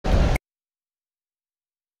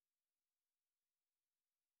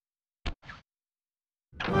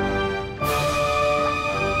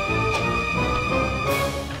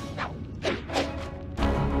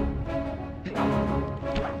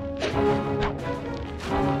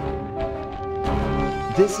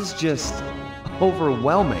This is just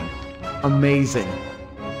overwhelming. Amazing.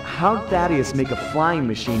 How'd Thaddeus make a flying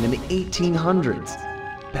machine in the 1800s?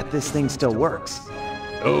 Bet this thing still works.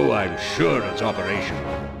 Oh, I'm sure it's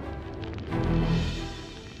operational.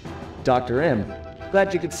 Dr. M,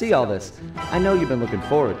 glad you could see all this. I know you've been looking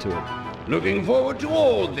forward to it. Looking forward to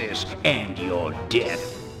all this, and your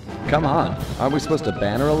death. Come on, aren't we supposed to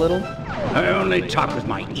banter a little? I only talk with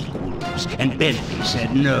my equals, and Bentley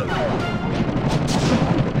said no.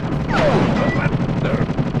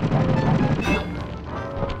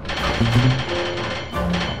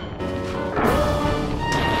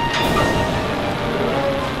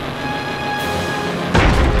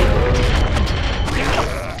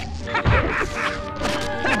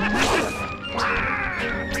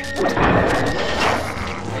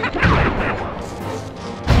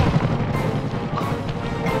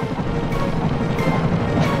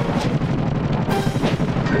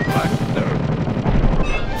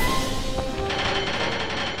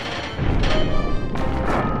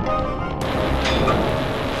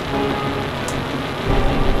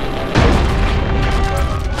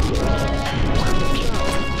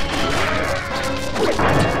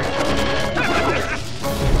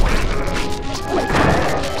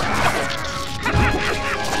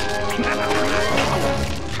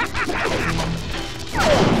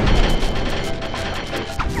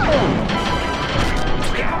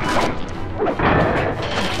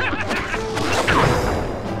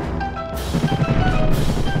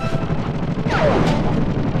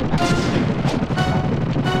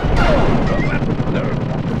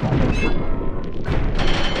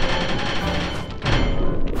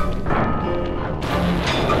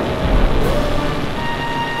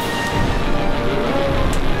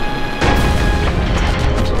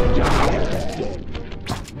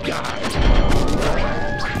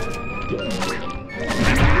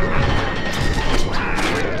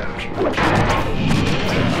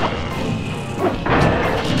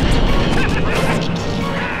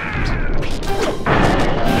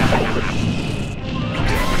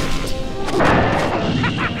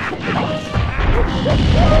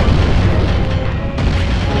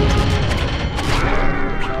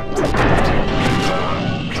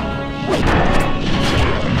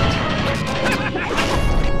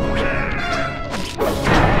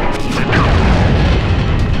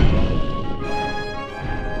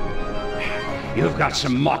 You've got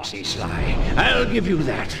some moxie, Sly. I'll give you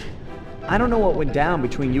that. I don't know what went down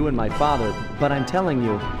between you and my father, but I'm telling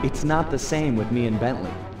you, it's not the same with me and Bentley.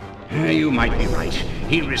 You might be right.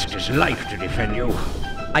 He risked his life to defend you.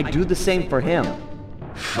 I do the same for him.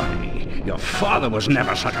 Funny. Your father was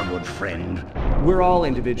never such a good friend. We're all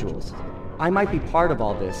individuals. I might be part of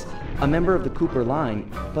all this, a member of the Cooper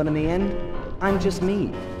line, but in the end, I'm just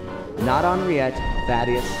me. Not Henriette,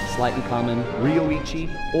 Thaddeus, Slightly Common, Ryoichi,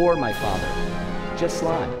 or my father. Just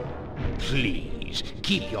Sly. Please,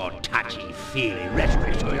 keep your touchy-feely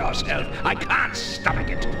rhetoric to yourself. I can't stomach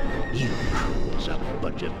it. You crew's a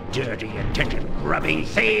bunch of dirty, attention-grubbing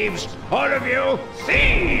thieves. All of you,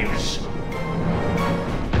 thieves!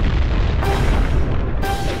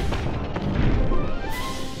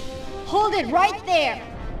 Hold it right there!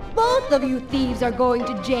 Both of you thieves are going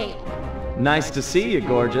to jail. Nice to see you,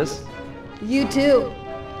 gorgeous. You too.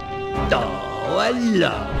 Oh, a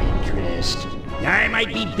love interest. I might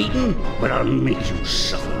be beaten, but I'll make you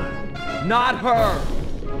suffer. Not her!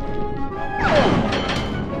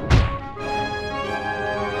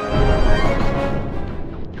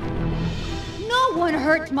 No one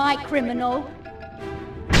hurt my criminal.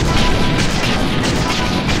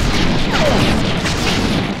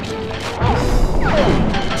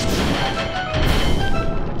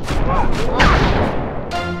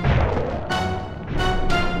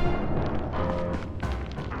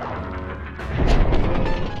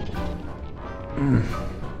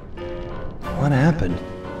 What happened?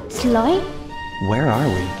 Sly? Where are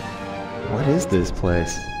we? What is this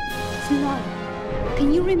place? Sly,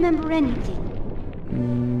 can you remember anything?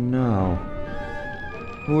 No.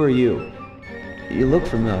 Who are you? You look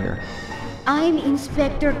familiar. I'm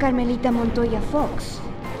Inspector Carmelita Montoya Fox.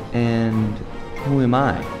 And who am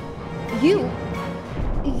I? You're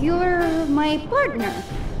my partner,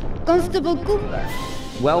 Constable Cooper.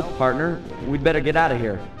 Well, partner, we'd better get out of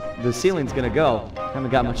here. The ceiling's gonna go.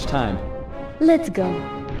 Haven't got much time. Let's go.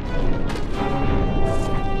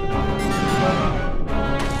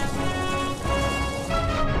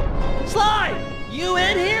 Sly! You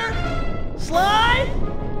in here? Sly?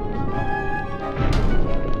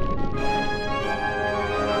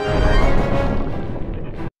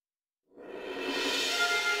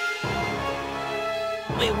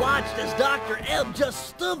 Wait, what? watched as Dr. M just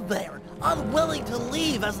stood there, unwilling to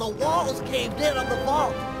leave as the walls caved in on the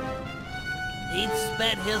vault. He'd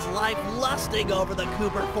spent his life lusting over the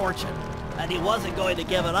Cooper fortune, and he wasn't going to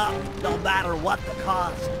give it up, no matter what the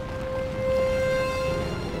cost.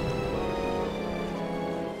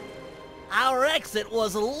 Our exit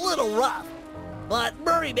was a little rough, but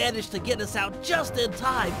Murray managed to get us out just in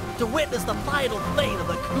time to witness the final fate of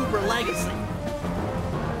the Cooper legacy.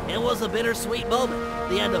 It was a bittersweet moment.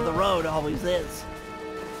 The end of the road always is.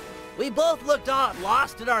 We both looked on,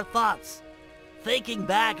 lost in our thoughts, thinking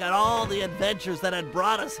back on all the adventures that had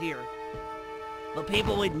brought us here. The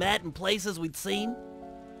people we'd met and places we'd seen.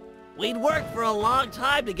 We'd worked for a long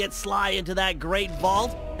time to get Sly into that great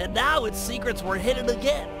vault, and now its secrets were hidden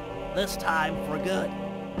again, this time for good.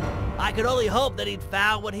 I could only hope that he'd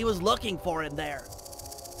found what he was looking for in there.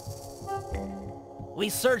 We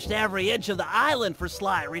searched every inch of the island for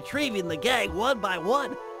Sly, retrieving the gang one by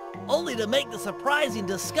one, only to make the surprising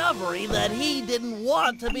discovery that he didn't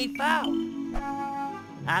want to be found.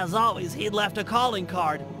 As always, he'd left a calling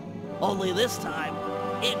card, only this time,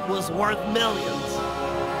 it was worth millions.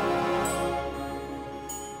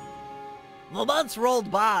 The months rolled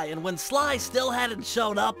by, and when Sly still hadn't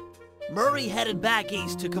shown up, Murray headed back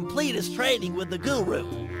east to complete his training with the Guru.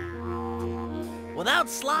 Without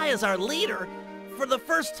Sly as our leader, for the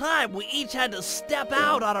first time we each had to step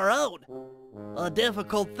out on our own. A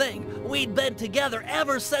difficult thing. We'd been together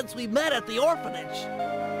ever since we met at the orphanage.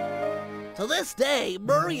 To this day,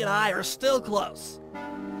 Murray and I are still close.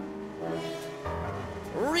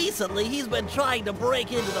 Recently, he's been trying to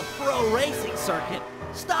break into the pro racing circuit,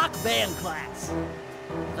 stock van class.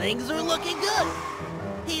 Things are looking good.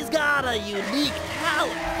 He's got a unique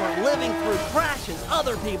talent for living through crashes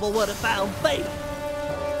other people would have found fatal.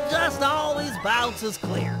 Just always bounces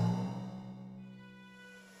clear.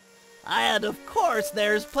 And of course,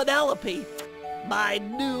 there's Penelope, my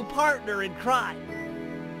new partner in crime.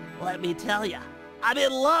 Let me tell you, I'm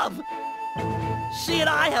in love. She and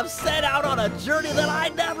I have set out on a journey that I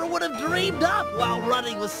never would have dreamed up while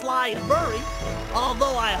running with Sly and Murray,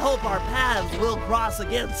 although I hope our paths will cross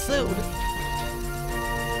again soon.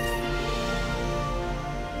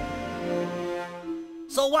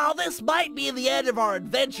 So while this might be the end of our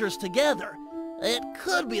adventures together, it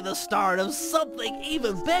could be the start of something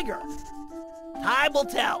even bigger. Time will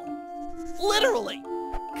tell. Literally.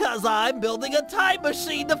 'Cause I'm building a time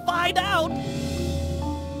machine to find out.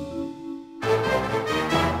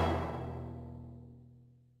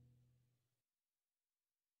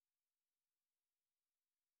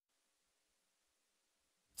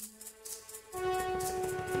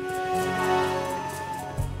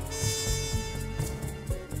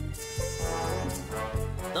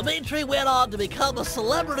 Dimitri went on to become a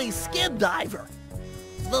celebrity skin diver.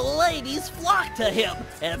 The ladies flocked to him,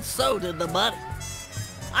 and so did the money.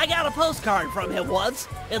 I got a postcard from him once.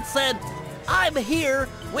 It said, "I'm here,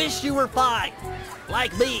 wish you were fine."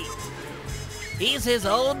 Like me. He's his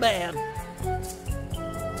own man.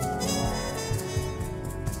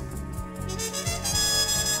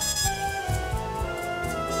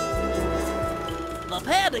 The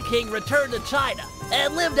Panda King returned to China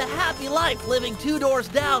and lived a happy life living 2 doors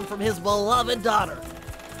down from his beloved daughter.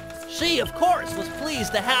 She, of course, was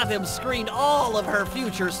pleased to have him screen all of her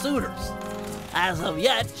future suitors. As of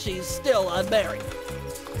yet, she's still unmarried.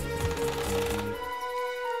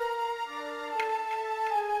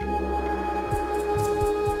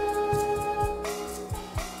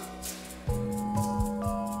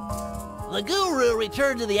 The Guru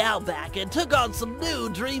returned to the Outback and took on some new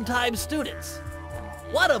Dreamtime students.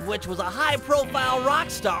 One of which was a high-profile rock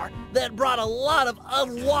star that brought a lot of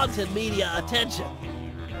unwanted media attention.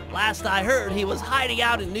 Last I heard, he was hiding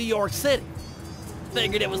out in New York City.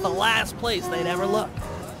 Figured it was the last place they'd ever look.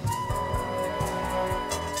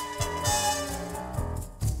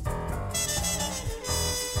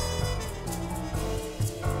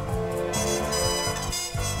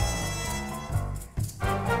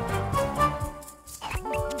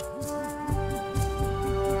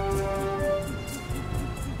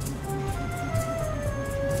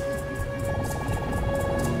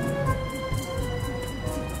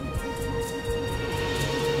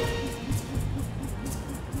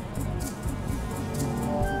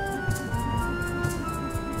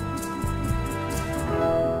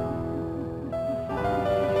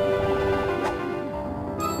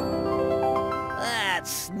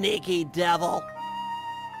 Sneaky devil.